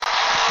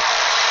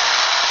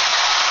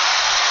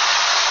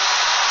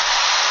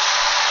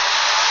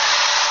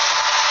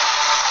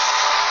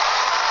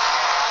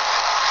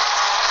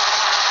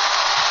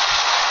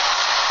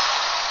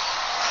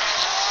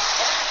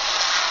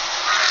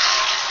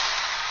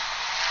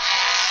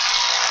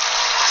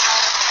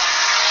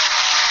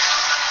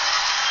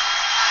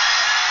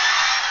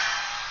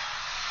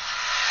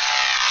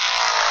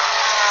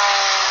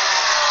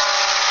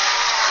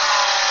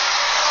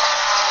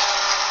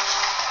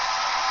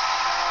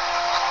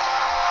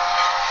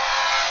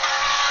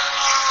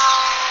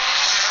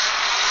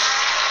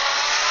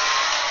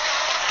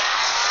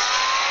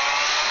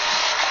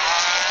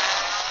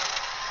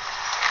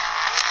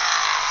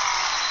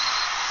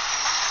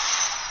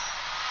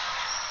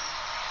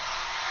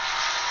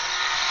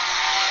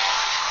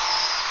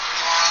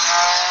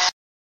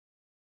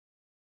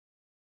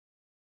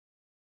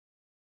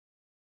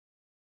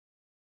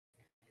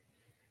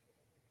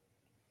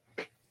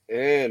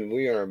And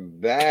we are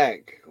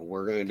back.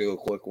 We're going to do a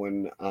quick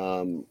one.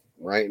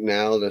 Right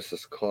now, this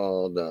is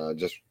called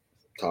just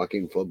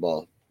talking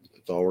football.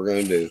 That's all we're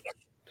going to do.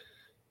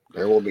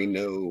 There will be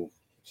no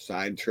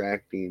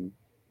sidetracking,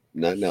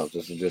 nothing else.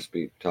 This will just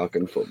be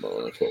talking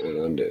football. That's what we're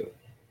going to do.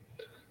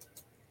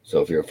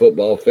 So if you're a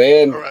football All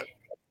fan, right.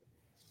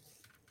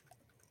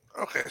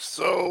 Okay.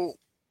 So,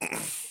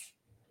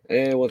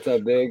 hey, what's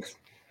up, Diggs?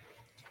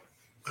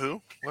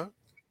 who? What?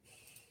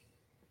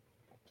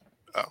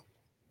 Oh.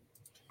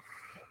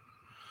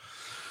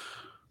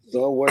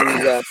 So what do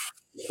you got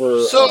for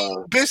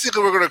So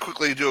basically, we're going to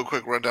quickly do a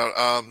quick rundown.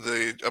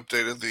 They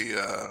updated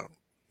the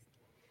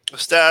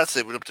stats.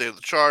 They've updated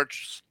the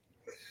charts,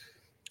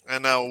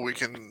 and now we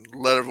can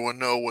let everyone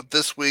know what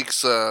this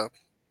week's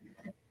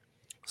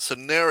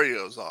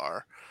scenarios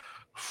are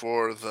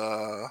for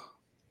the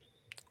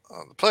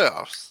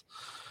playoffs.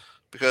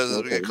 Because as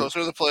we okay? get closer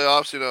to the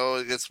playoffs,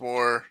 it gets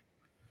more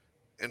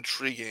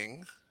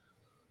intriguing.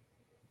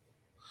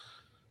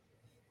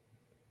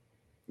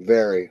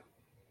 Very,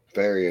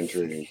 very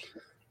intriguing.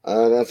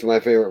 That's my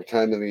favorite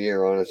time of the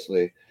year,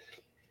 honestly,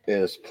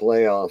 is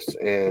playoffs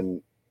and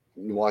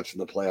watching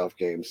the playoff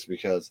games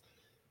because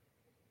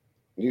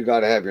you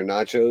got to have your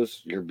nachos,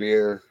 your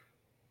beer,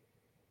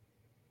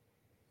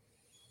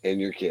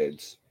 and your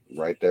kids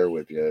right there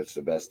with you. It's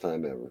the best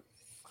time ever.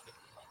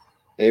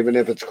 Even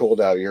if it's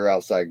cold out, you're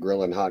outside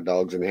grilling hot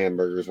dogs and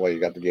hamburgers while you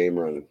got the game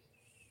running.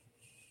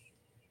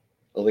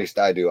 At least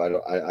I do. I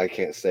don't. I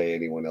can't say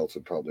anyone else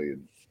would probably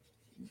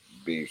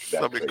be It's that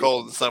probably crazy.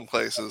 cold in some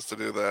places to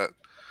do that.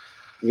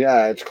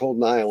 Yeah, it's cold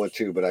in Iowa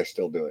too, but I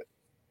still do it.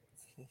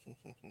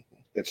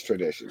 It's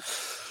tradition.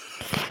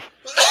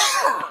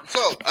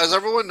 So, as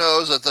everyone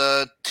knows, that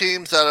the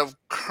teams that have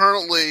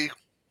currently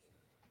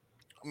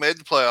made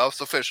the playoffs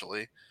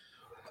officially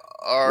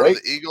are the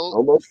Wait, Eagles,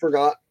 almost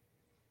forgot.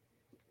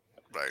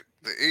 right?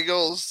 The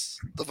Eagles,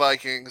 the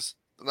Vikings,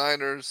 the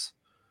Niners,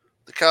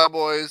 the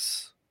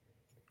Cowboys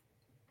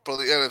for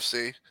the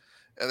NFC,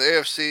 and the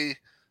AFC,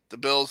 the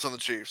Bills and the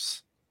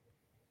Chiefs.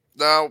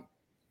 Now,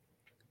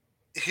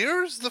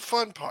 here's the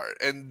fun part,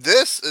 and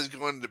this is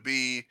going to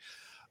be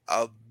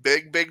a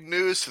big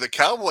news to the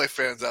Cowboy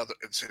fans out there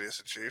in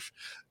Citizen Chief.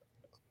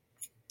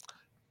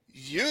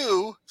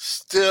 You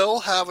still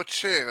have a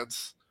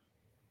chance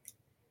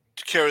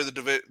to carry the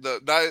division,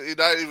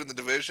 not even the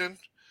division,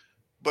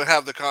 but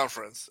have the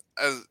conference.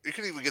 As you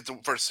can even get the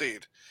first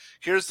seed.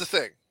 Here's the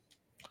thing: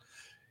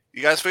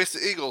 you guys face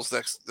the Eagles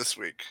this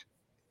week.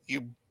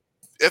 You,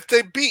 if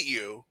they beat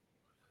you,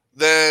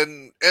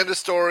 then end of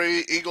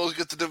story. Eagles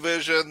get the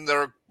division.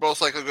 They're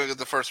most likely going to get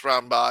the first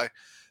round bye,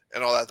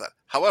 and all that.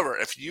 However,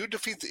 if you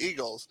defeat the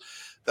Eagles,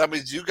 that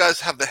means you guys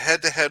have the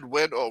head-to-head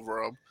win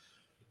over them.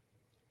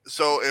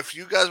 So if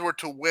you guys were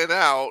to win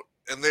out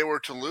and they were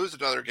to lose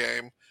another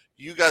game,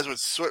 you guys would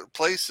switch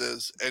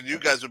places, and you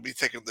guys would be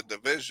taking the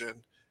division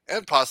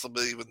and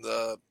possibly even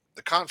the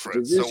Did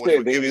conference. you So which say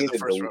would they give you the needed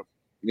first to? round.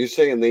 You're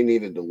saying they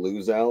needed to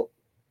lose out?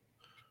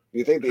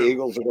 You think the Who?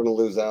 Eagles are going to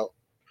lose out?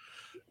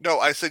 No,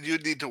 I said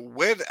you'd need to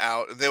win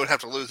out, and they would have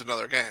to lose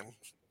another game,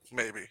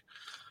 maybe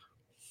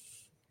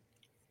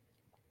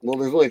Well,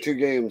 there's only two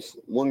games,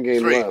 one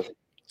game three, left.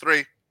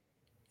 three.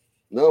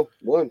 No,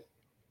 one,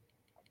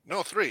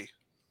 No, three.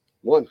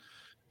 one.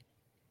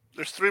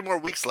 There's 3 more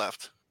weeks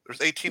left. There's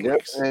 18 Yep,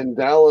 weeks. and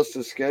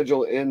Dallas's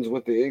schedule ends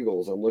with the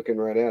Eagles. I'm looking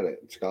right at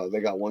it. They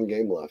got one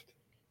game left,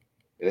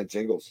 and it's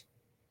Eagles.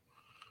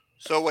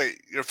 So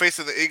wait, you're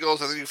facing the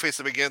Eagles, and then you face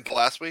them again the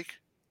last week.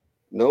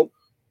 Nope,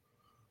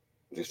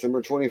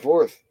 December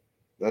 24th.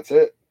 That's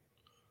it.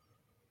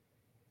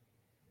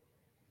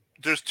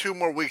 There's 2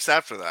 more weeks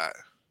after that.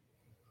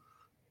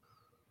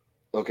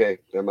 Okay,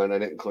 never mind. I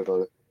didn't click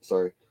on it.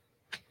 Sorry.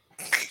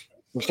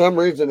 For some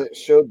reason, it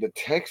showed the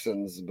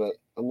Texans, but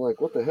I'm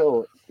like, what the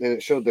hell? And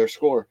it showed their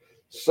score.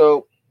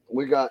 So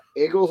we got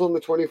Eagles on the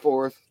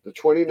 24th. The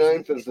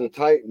 29th Hmm. is the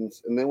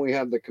Titans, and then we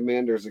have the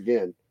Commanders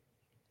again.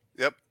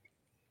 Yep.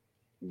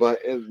 But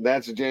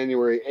that's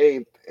January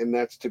 8th, and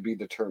that's to be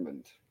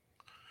determined.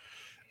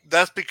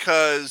 That's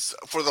because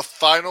for the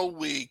final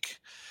week,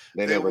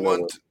 They they never know what.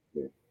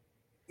 want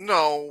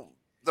no.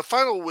 The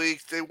final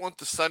week, they want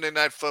the Sunday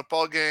night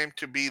football game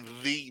to be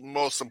the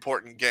most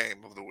important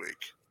game of the week,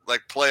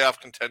 like playoff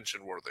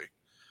contention worthy. So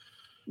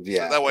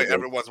Yeah, that way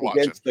everyone's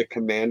watching. against the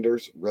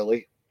Commanders,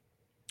 really?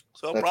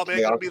 So it That's probably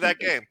ain't going to playoff be that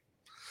contention.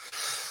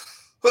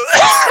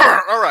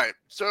 game. All right.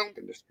 So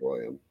Can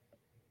destroy them.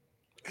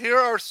 here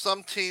are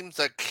some teams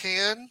that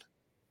can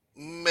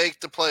make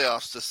the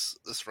playoffs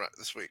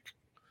this week.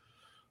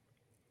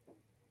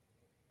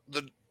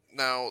 The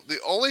now the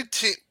only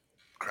team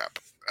crap.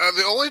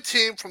 The only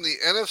team from the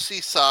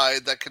NFC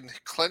side that can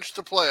clinch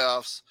the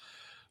playoffs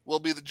will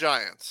be the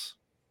Giants.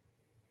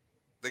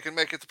 They can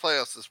make it to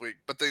playoffs this week,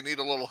 but they need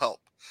a little help.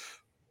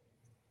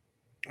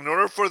 In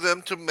order for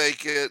them to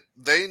make it,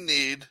 they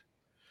need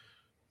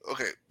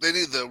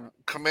the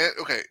command.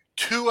 Okay,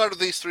 two out of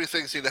these three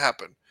things need to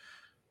happen.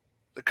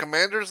 The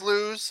Commanders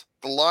lose,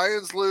 the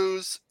Lions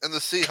lose, and the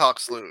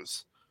Seahawks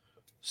lose.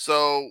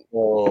 So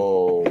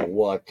Oh,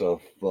 what the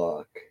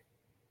fuck?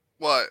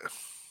 What?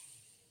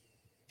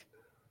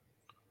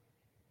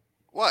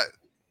 What?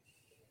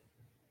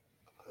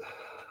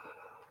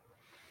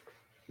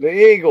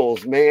 The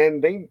Eagles, man,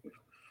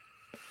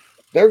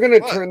 they're gonna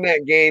What? turn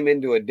that game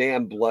into a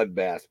damn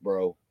bloodbath,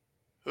 bro.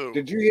 Who?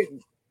 Did you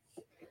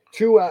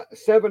get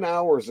 7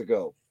 hours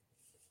ago,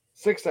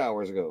 6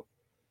 hours ago?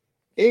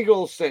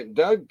 Eagles sent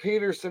Doug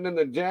Peterson and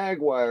the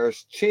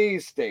Jaguars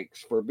cheesesteaks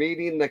for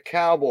beating the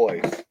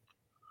Cowboys.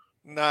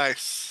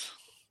 Nice.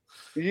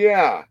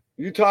 Yeah,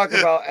 you talk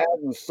about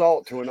adding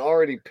salt to an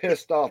already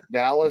pissed off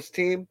Dallas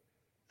team.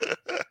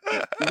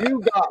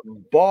 You got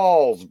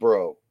balls,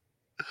 bro.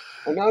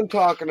 And I'm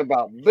talking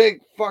about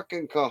big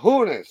fucking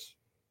kahunas.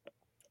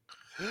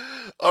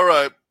 All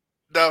right.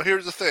 Now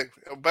here's the thing.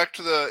 Back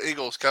to the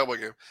Eagles Cowboy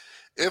game.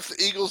 If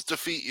the Eagles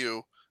defeat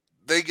you,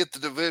 they get the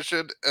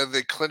division and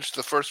they clinch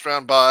the first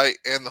round bye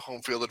and the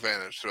home field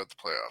advantage throughout the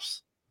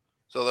playoffs.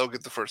 So they'll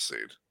get the first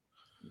seed.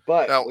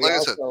 But Now, we like I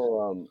said,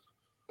 also,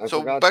 I so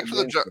forgot back to to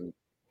the mention,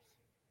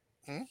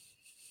 hmm?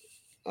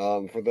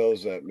 for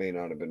those that may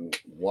not have been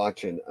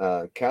watching,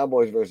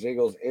 Cowboys versus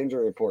Eagles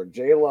injury report.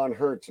 Jalen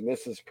Hurts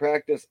misses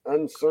practice,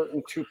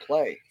 uncertain to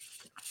play.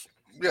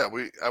 Yeah,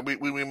 we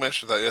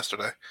mentioned that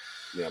yesterday.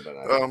 Yeah, but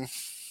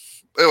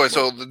Anyway,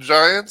 so the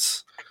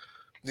Giants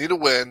need a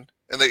win,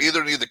 and they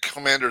either need the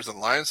Commanders and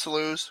Lions to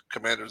lose,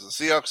 Commanders and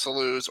Seahawks to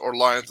lose, or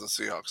Lions and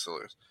Seahawks to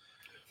lose.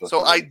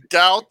 So I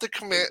doubt the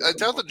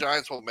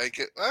Giants will make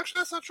it.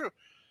 Actually, that's not true.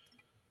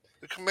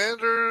 The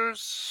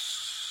Commanders.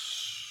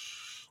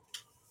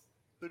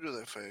 Who do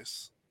they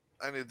face?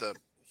 I need the.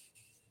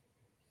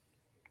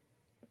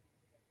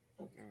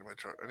 I need my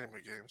chart. I need my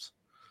games.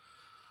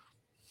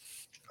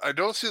 I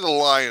don't see the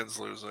Lions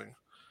losing.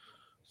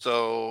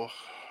 So.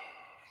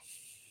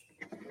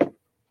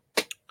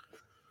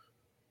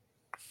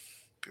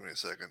 Give me a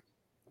second.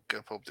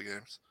 Gotta pull up the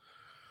games.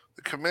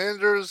 The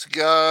Commanders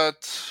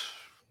got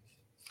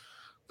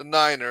the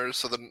Niners,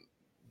 so the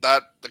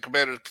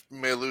Commanders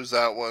may lose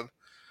that one.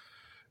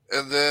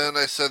 And then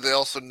I said they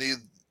also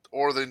need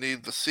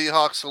the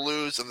Seahawks to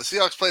lose, and the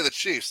Seahawks play the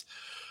Chiefs.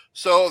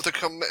 So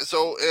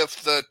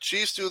if the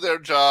Chiefs do their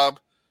job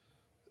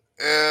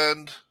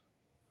and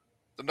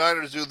the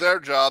Niners do their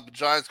job, the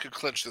Giants could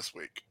clinch this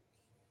week.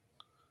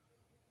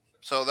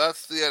 So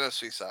that's the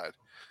NFC side.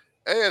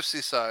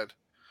 AFC side,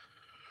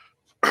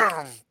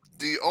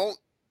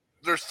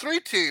 there's 3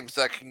 teams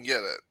that can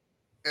get it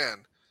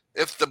in.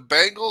 If the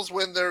Bengals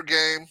win their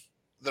game,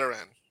 they're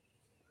in.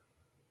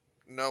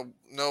 No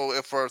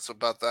ifs or buts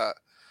about that.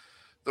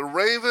 The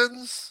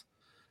Ravens,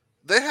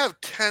 they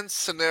have 10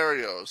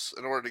 scenarios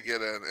in order to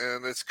get in,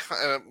 and it's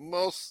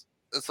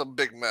a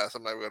big mess.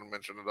 I'm not going to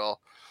mention it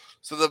all.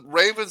 So the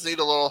Ravens need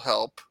a little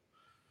help.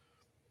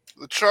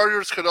 The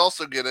Chargers could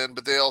also get in,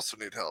 but they also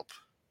need help.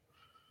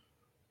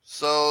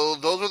 So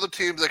those are the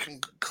teams that can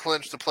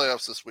clinch the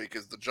playoffs this week: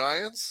 is the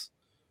Giants,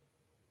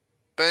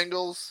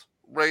 Bengals,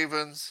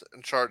 Ravens,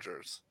 and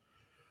Chargers.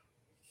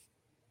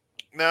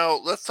 Now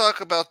let's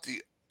talk about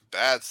the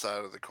bad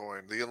side of the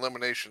coin, the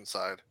elimination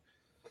side.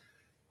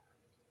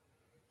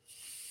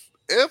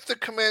 If the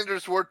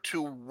Commanders were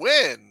to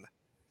win,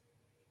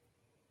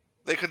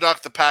 they could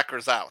knock the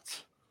Packers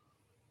out.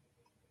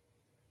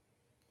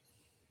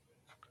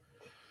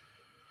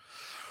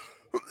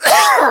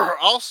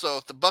 Also,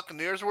 if the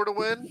Buccaneers were to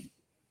win,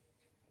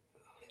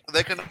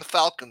 they can knock the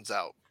Falcons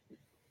out.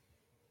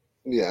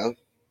 yeah.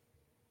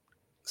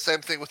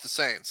 Same thing with the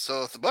Saints.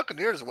 So if the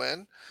Buccaneers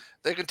win,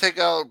 they can take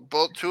out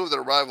two of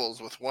their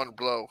rivals with one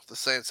blow, the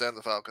Saints and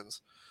the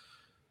Falcons.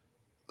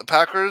 The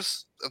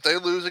Packers, if they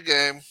lose a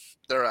game,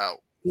 they're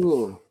out.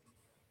 Ooh.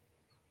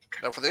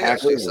 Now for the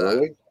Packers, AFC side,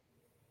 really?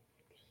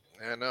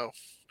 yeah, no.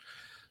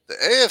 The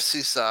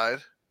AFC side,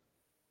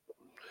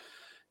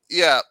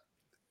 yeah,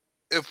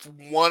 if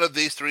one of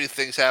these 3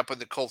 things happen,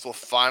 the Colts will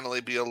finally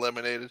be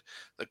eliminated.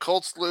 The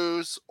Colts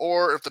lose,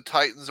 or if the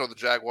Titans or the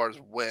Jaguars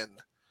win,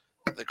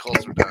 the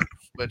Colts are done,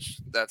 which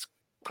that's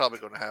probably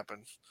going to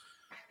happen.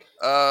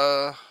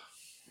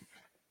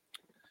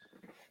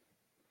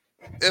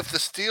 If the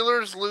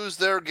Steelers lose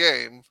their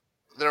game,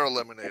 they're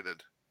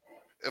eliminated.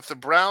 If the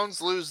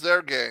Browns lose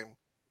their game,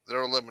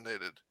 they're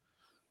eliminated.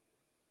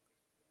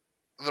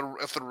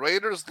 If the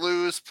Raiders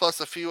lose plus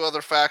a few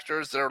other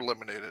factors, they're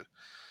eliminated.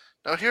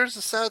 Now, here's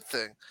the sad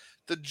thing.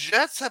 The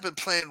Jets have been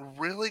playing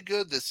really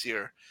good this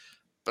year,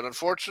 but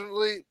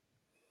unfortunately,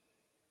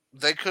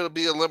 they could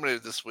be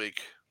eliminated this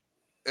week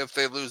if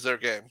they lose their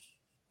game.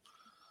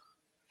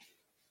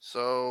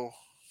 So,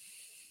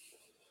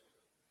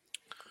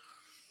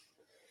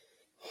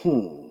 A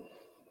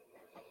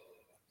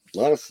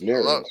lot of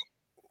scenarios.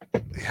 A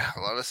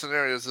lot of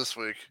scenarios this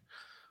week.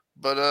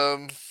 But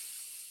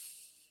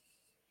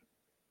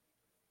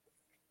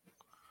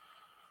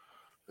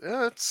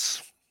yeah,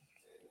 it's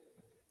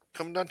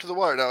coming down to the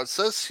wire. Now it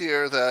says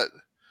here that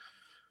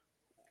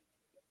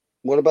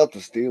What about the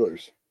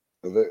Steelers?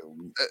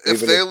 if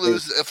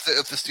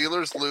the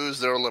Steelers lose,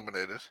 they're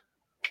eliminated.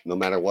 No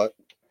matter what?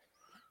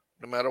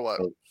 No matter what.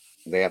 So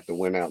they have to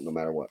win out no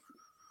matter what.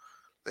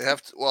 They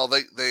have to. Well,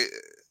 they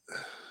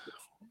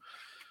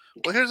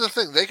Well, here's the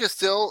thing: they can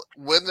still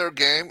win their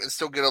game and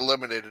still get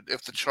eliminated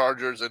if the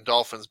Chargers and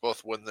Dolphins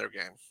both win their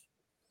game.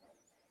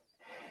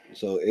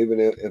 So even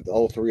if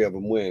all three of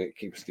them win, it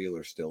keeps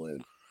Steelers still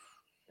in.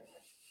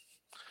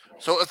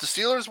 So if the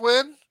Steelers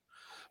win,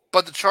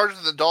 but the Chargers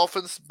and the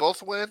Dolphins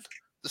both win,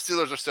 the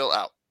Steelers are still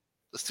out.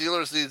 The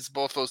Steelers needs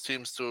both those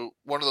teams to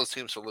one of those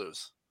teams to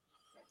lose.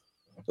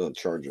 So the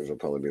Chargers will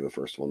probably be the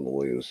first one to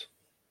lose.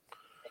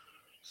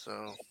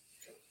 So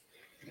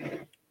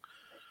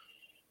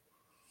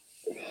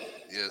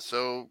yeah,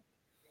 so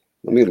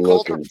let me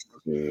look Colts and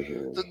see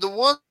here. The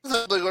ones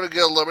that they're going to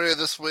get eliminated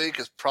this week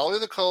is probably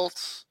the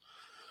Colts,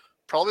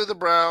 probably the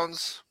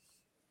Browns,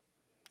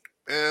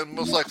 and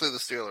most likely the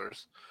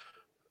Steelers.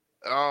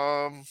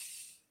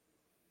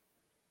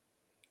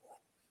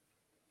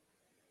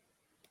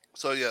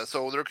 So yeah,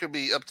 so there could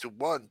be up to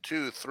 1,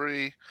 2,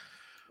 3,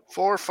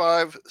 4,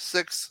 5,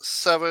 6,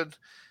 7,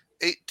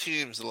 8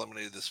 teams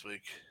eliminated this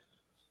week.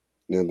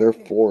 Yeah, they're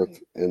fourth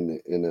in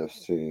the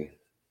NFC.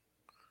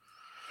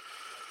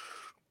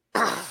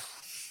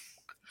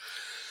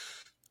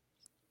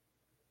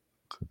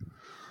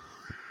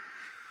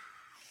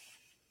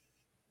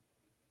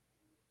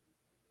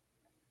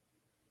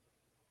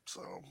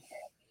 So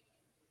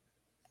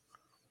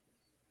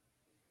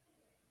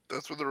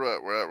that's where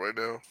we're at right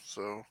now.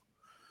 So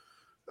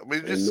I mean,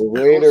 And just the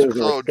Raiders are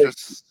code,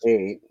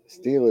 6-8.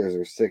 Steelers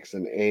are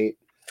 6-8,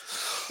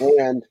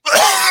 and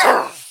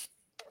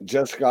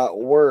just got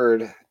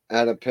word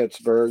out of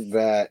Pittsburgh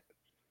that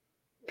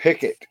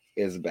Pickett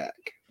is back.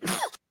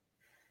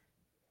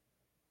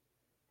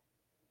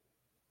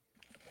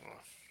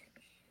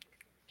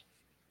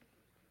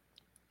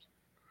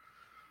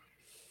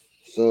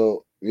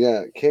 So,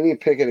 yeah, Kenny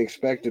Pickett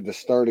expected to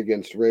start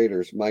against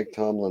Raiders, Mike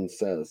Tomlin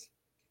says.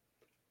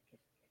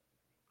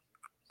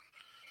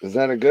 Is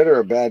that a good or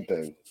a bad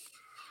thing?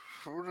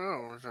 Who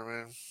knows? I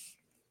mean,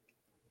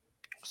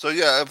 so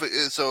yeah,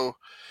 so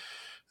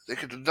they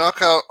could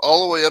knock out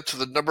all the way up to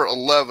the number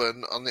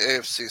 11 on the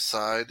AFC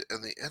side,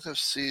 and the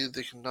NFC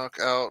they can knock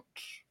out.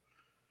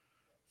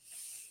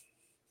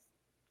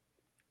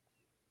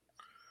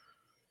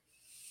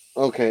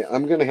 Okay,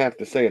 I'm gonna have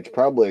to say it's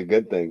probably a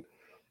good thing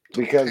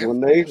because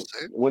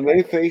when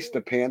they faced the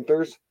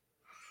Panthers,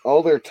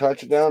 all their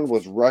touchdown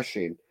was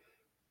rushing.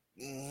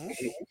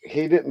 Mm-hmm.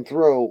 He didn't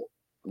throw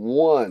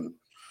one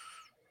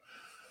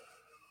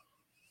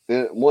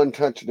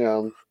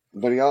touchdown,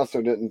 but he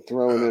also didn't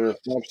throw an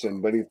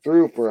interception. But he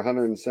threw for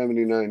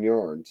 179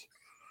 yards.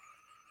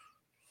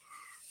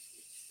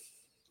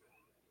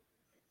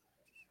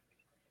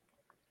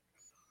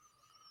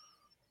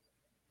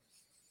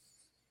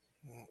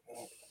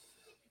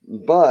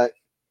 But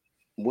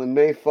when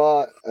they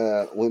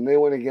when they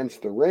went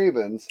against the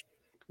Ravens,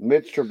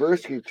 Mitch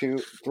Trubisky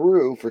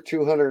threw for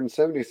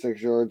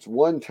 276 yards,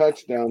 one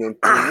touchdown, and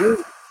 3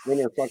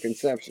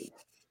 interceptions.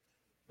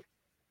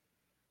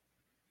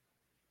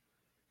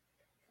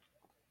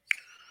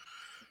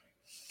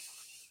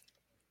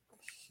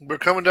 We're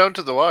coming down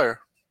to the wire,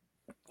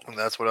 and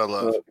that's what I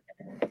love.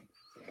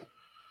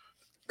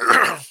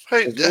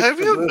 Hey,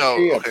 have you know?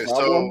 Okay,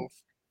 so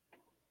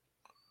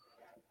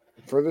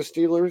for the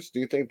Steelers, do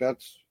you think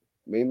that's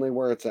mainly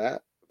where it's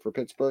at for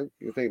Pittsburgh?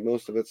 Do you think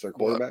most of it's their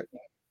quarterback?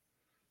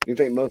 Do you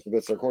think most of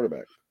it's their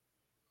quarterback?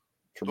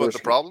 What the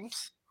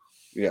problems?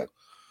 Yeah.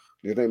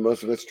 Do you think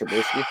most of it's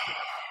Trubisky?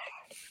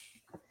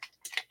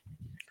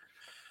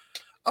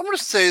 I'm going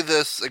to say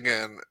this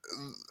again.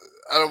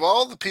 Out of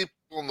all the people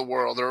in the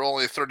world, there are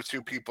only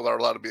 32 people that are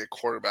allowed to be a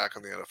quarterback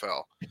in the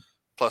NFL,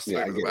 plus the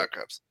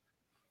backups.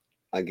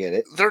 I get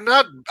it. They're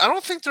not. I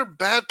don't think they're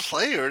bad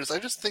players. I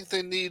just think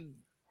they need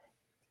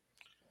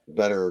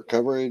better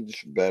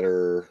coverage,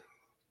 better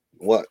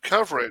what?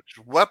 Coverage,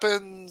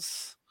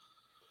 weapons.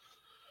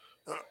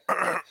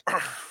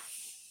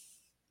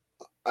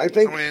 I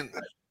think.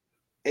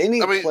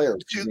 Any player.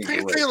 Take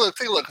a look.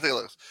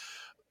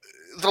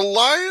 The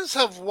Lions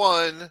have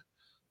won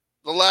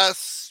the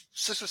last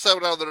 6 or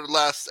 7 out of their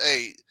last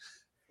 8,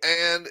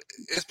 and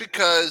it's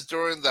because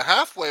during the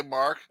halfway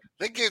mark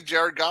they gave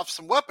Jared Goff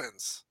some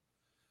weapons.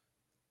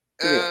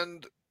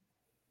 And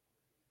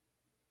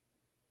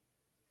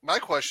my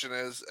question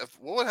is,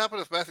 what would happen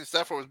if Matthew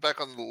Stafford was back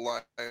on the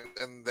line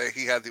and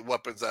he had the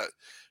weapons that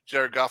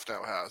Jared Goff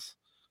now has?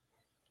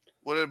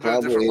 Would it have been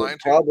a different line?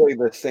 Probably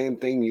the same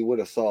thing you would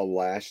have saw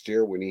last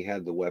year when he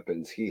had the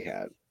weapons he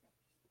had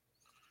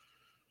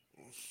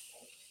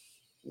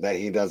that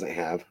he doesn't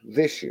have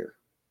this year.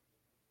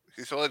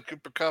 He still had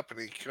Cooper Kupp, and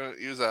he couldn't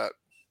use that.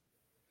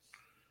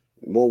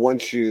 Well,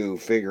 once you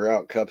figure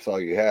out Kupp's all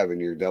you have and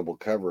you double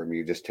cover him,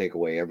 you just take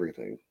away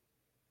everything.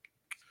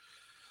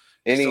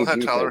 Still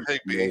had Tyler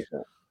Higbee.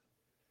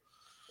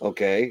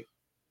 Okay.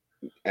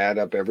 Add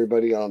up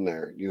everybody on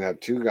there. You have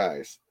 2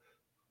 guys,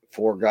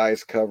 4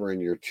 guys covering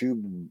your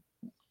 2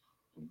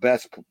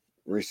 best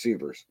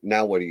receivers.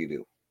 Now what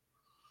do?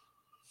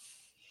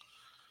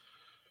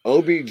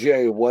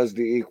 OBJ was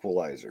the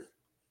equalizer.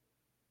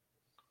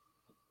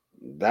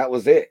 That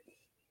was it.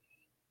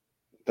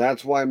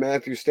 That's why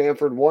Matthew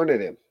Stafford wanted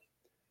him.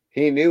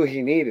 He knew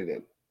he needed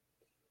him.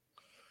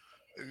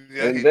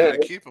 Yeah, he And then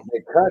didn't keep him.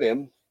 they cut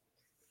him,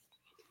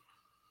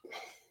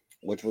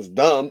 which was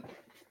dumb.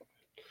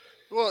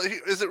 Well,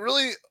 is it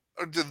really?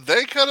 Or did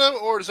they cut him,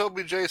 or is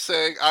OBJ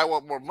saying I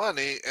want more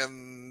money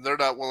and they're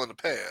not willing to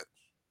pay it?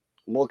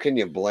 Well, can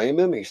you blame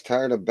him? He's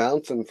tired of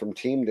bouncing from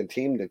team to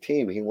team to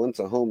team. He wants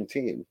a home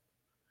team.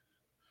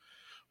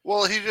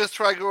 Well, he just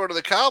tried going to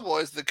the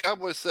Cowboys. The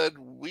Cowboys said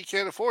we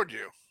can't afford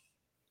you.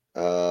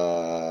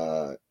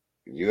 Uh,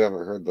 you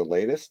haven't heard the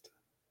latest?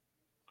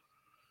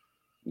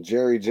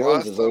 Jerry Well,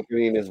 Jones is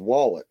opening his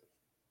wallet.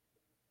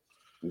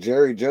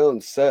 Jerry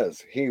Jones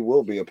says he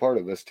will be a part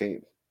of this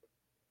team.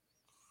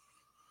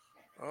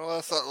 well,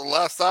 that's not the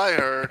last I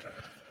heard.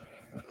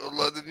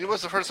 You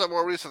must have heard something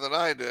more recent than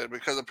I did,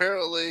 because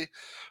apparently,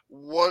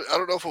 what I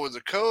don't know if it was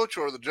the coach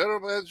or the general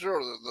manager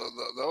or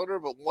the owner,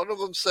 but one of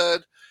them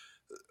said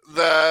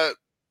that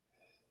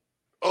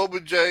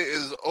OBJ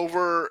is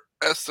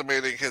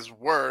overestimating his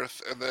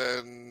worth, and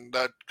then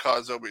that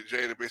caused OBJ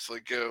to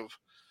basically give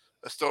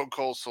a stone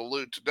cold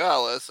salute to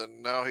Dallas,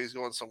 and now he's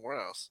going somewhere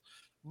else.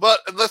 But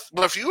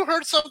if you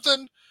heard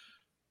something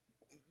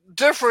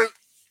different,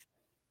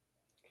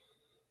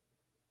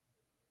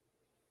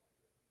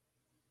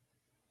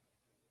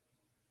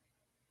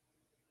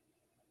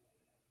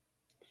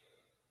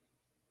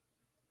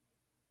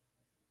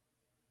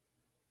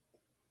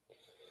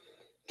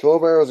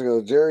 "12 hours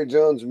ago, Jerry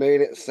Jones made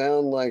it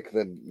sound like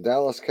the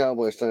Dallas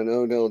Cowboys signed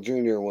Odell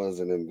Jr. was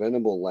an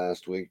inventable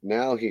last week.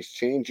 Now he's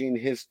changing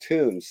his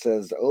tune,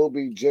 says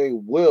OBJ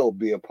will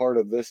be a part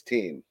of this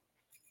team."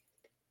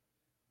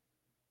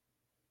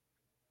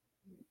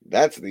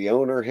 That's the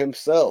owner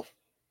himself.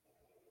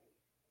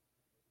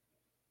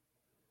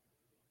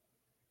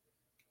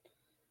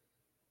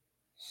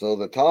 So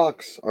the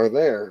talks are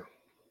there.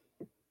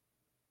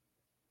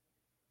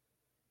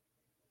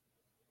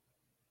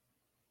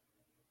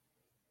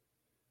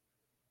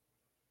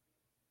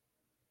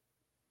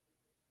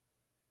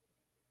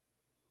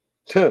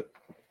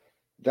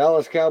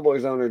 Dallas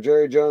Cowboys owner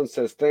Jerry Jones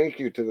says thank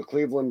you to the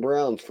Cleveland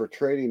Browns for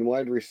trading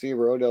wide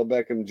receiver Odell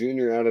Beckham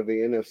Jr. out of the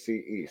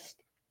NFC East.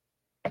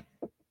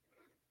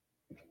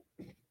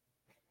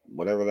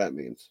 Whatever that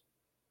means.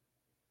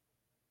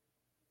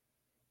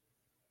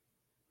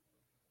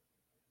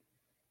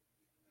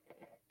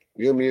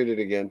 You're muted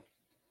again.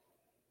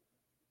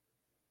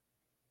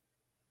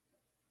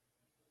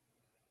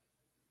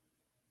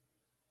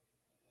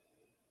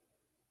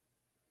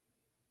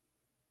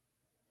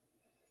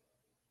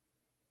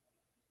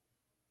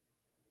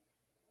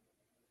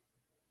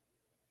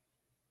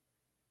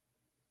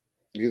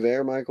 You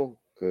there, Michael?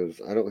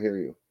 Because I don't hear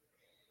you.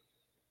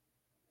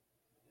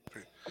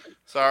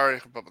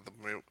 sorry about the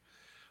mute.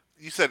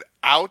 You said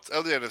out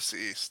of the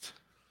NFC East.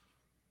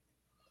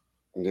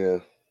 Yeah.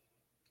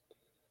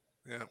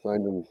 Yeah.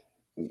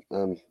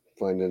 I'm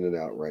finding it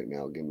out right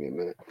now. Give me a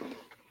minute.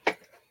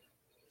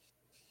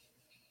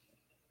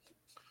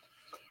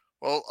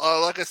 Well,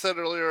 like I said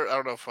earlier, I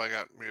don't know if I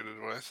got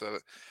muted when I said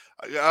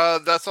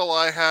it. That's all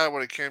I had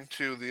when it came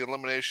to the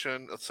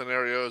elimination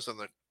scenarios and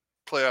the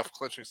playoff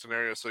clinching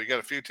scenarios. So you got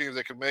a few teams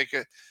that can make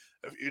it,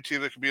 a few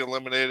teams that can be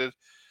eliminated,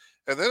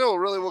 and then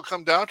will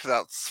come down to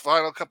that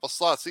final couple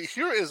slots. See,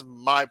 here is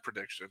my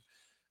prediction,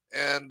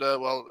 and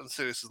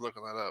Insidious is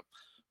looking that up.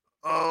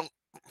 Um,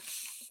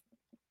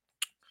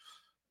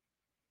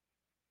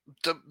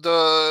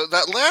 the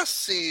that last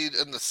seed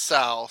in the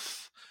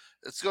South,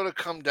 it's going to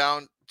come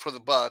down for the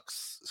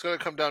Bucks. It's going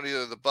to come down to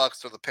either the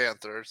Bucks or the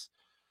Panthers.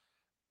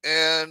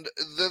 And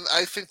then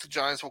I think the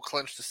Giants will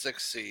clinch the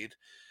 6th seed.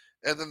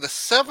 And then the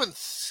 7th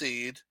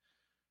seed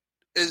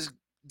is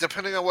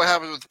depending on what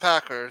happens with the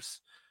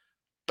Packers,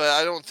 but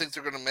I don't think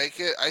they're going to make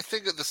it. I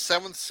think that the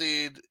 7th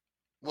seed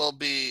will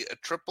be a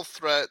triple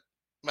threat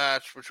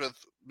match between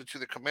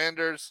the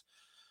Commanders,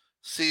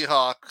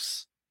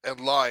 Seahawks,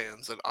 and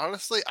Lions. And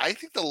honestly, I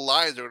think the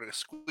Lions are going to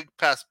squeak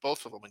past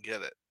both of them and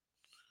get it.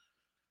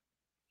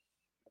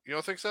 You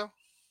don't think so?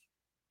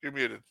 You're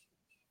muted.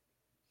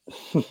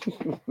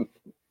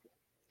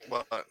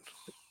 What?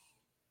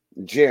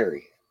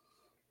 Jerry.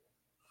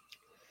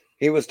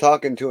 He was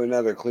talking to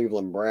another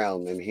Cleveland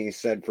Brown, and he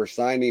said, "For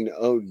signing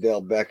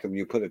Odell Beckham,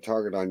 you put a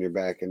target on your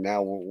back, and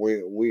now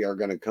we are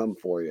going to come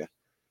for you."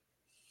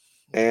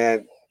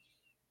 And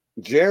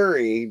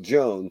Jerry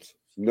Jones,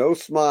 no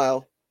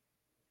smile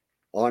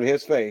on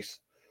his face,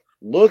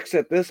 looks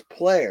at this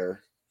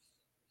player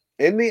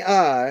in the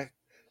eye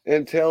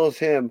and tells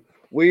him,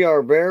 "We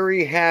are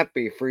very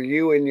happy for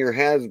you and your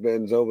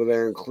has-beens over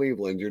there in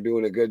Cleveland. You're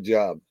doing a good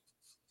job."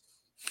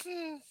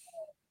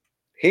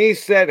 He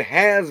said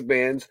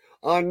has-beens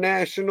on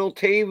national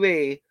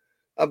TV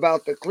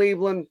about the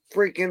Cleveland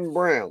freaking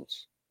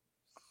Browns.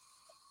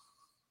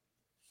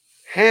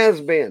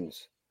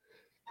 Has-beens.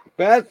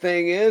 Bad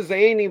thing is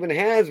they ain't even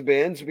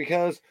has-beens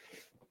because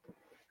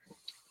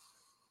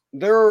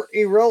they're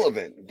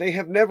irrelevant. They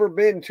have never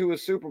been to a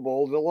Super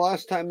Bowl. The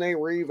last time they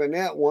were even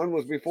at one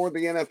was before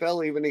the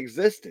NFL even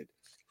existed.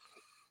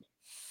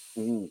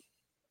 So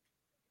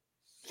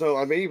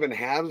are they even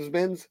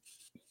has-beens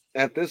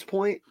at this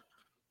point?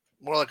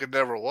 More like it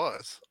never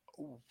was.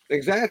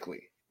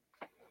 Exactly.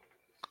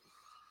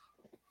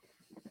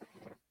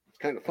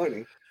 kind of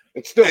funny.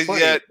 It's still And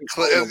funny. yet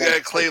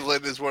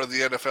Cleveland is where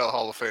the NFL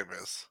Hall of Fame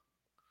is.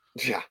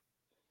 Yeah.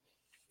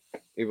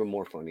 Even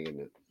more funny, isn't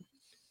it?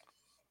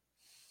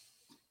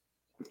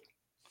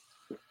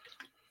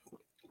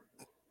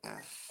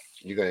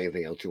 You got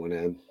anything else you want to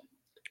add?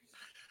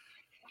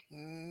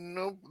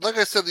 No, like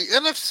I said, the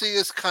NFC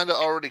is kind of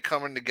already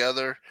coming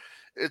together.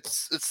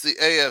 It's the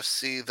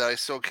AFC that I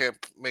still can't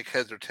make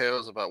heads or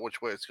tails about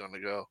which way it's going to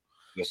go.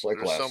 Just like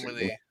There's last so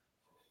season.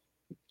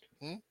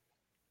 many.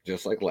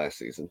 Just like last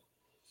season.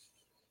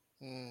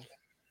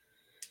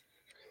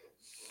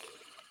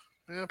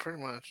 Yeah,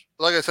 pretty much.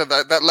 Like I said,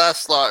 that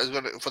last slot is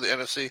going to for the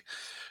NFC.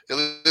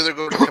 It'll either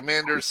go to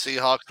Commanders,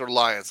 Seahawks, or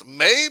Lions.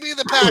 Maybe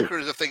the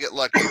Packers if they get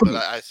lucky, but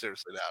I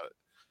seriously doubt it.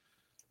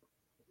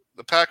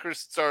 The Packers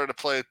started to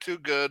play too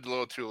good, a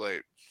little too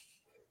late.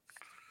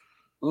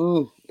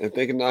 If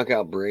they can knock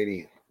out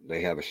Brady,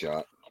 they have a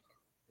shot.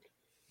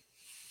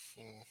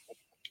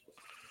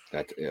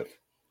 That's if.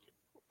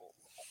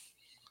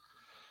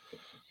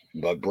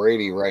 But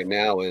Brady right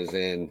now is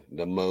in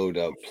the mode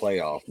of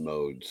playoff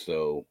mode,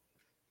 so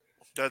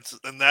that's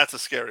a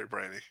scary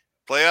Brady.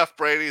 Playoff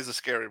Brady is a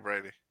scary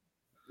Brady.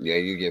 Yeah,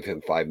 you give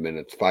him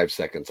 5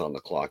 seconds on the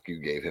clock. You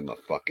gave him a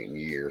fucking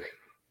year.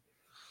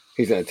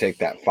 He's going to take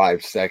that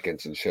 5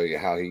 seconds and show you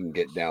how he can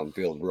get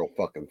downfield real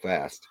fucking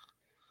fast.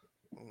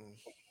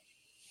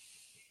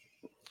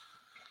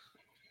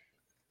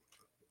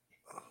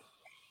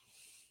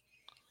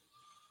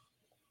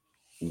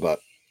 But,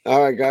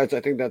 all right, guys,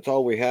 I think that's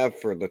all we have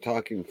for the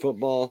Talking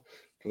Football.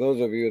 For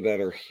those of you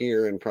that are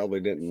here and probably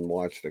didn't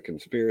watch the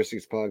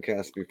Conspiracies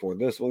podcast before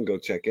this one, go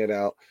check it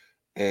out.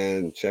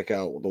 And check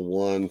out the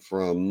one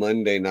from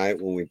Monday night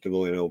when we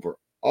went over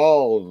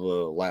all of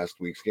the last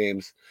week's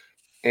games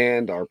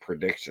and our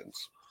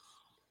predictions.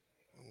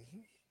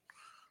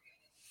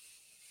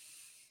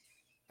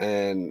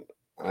 And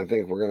I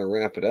think we're going to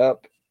wrap it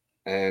up.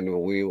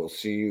 And we will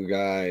see you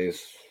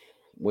guys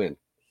when?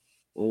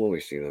 When will we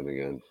see them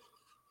again?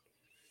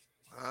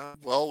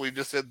 Well, we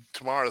just did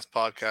tomorrow's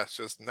podcast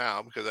just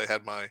now because I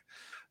had my.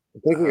 I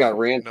think we got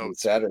rant on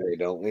Saturday,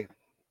 don't we?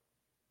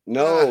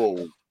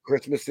 No.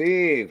 Christmas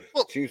Eve.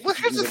 Well, here's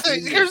the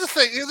thing.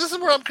 This is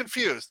where I'm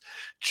confused.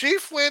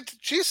 Chief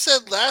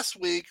said last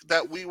week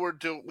that we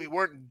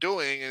weren't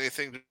doing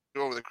anything to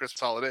do over the Christmas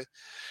holiday,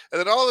 and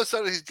then all of a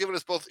sudden he's giving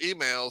us both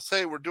emails.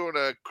 Hey, we're doing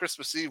a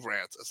Christmas Eve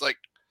rant. It's like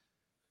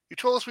you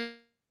told us we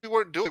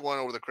weren't doing one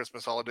over the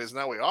Christmas holidays.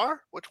 Now we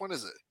are. Which one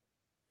is it?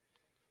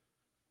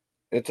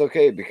 It's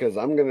okay because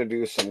I'm going to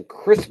do some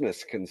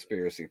Christmas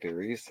conspiracy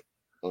theories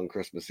on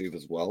Christmas Eve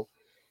as well.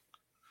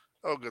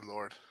 Oh, good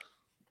Lord.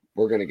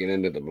 We're going to get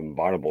into the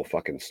bombardable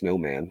fucking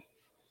snowman.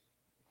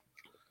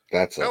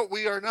 No,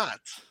 we are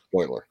not.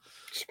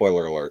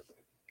 Spoiler alert.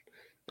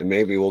 And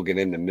maybe we'll get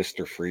into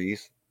Mr.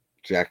 Freeze,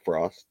 Jack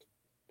Frost.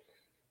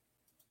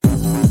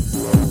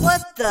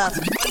 What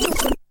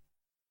the?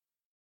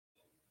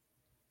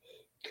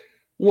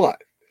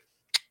 What?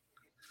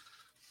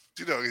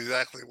 You know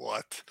exactly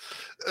what.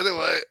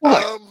 Anyway,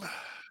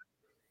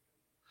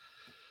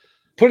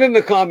 put in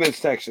the comments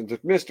sections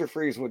if Mr.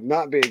 Freeze would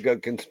not be a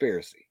good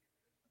conspiracy.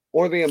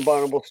 Or the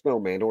Abominable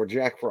Snowman, or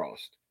Jack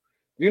Frost.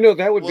 You know,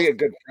 that would be a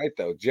good fight,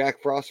 though. Jack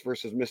Frost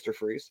versus Mr.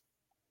 Freeze.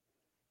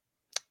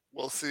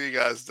 We'll see you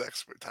guys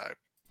next time.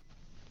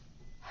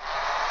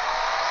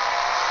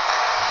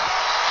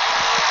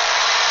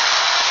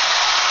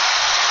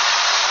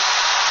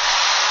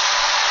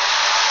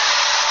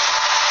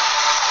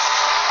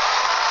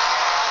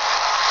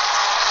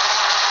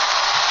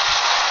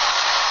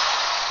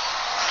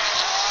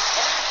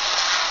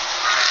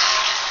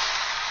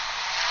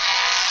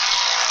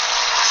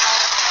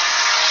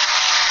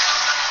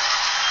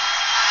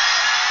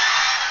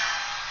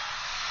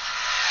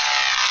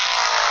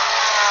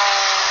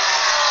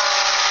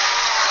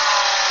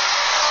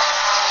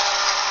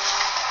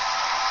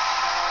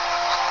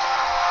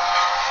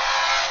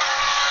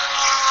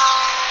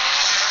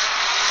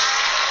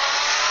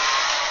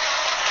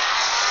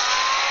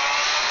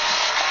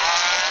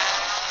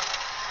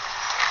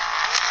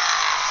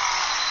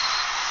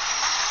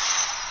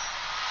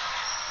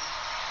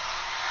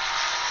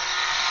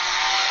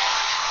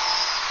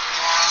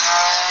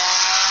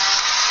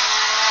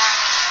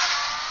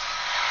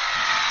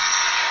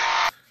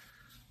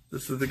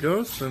 This is the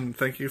Ghost, and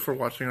thank you for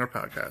watching our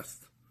podcast.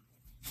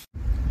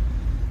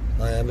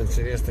 Hi, I'm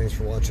Insidious. Thanks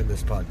for watching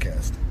this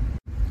podcast.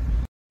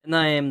 And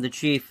I am the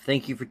Chief.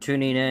 Thank you for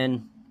tuning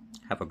in.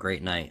 Have a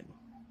great night.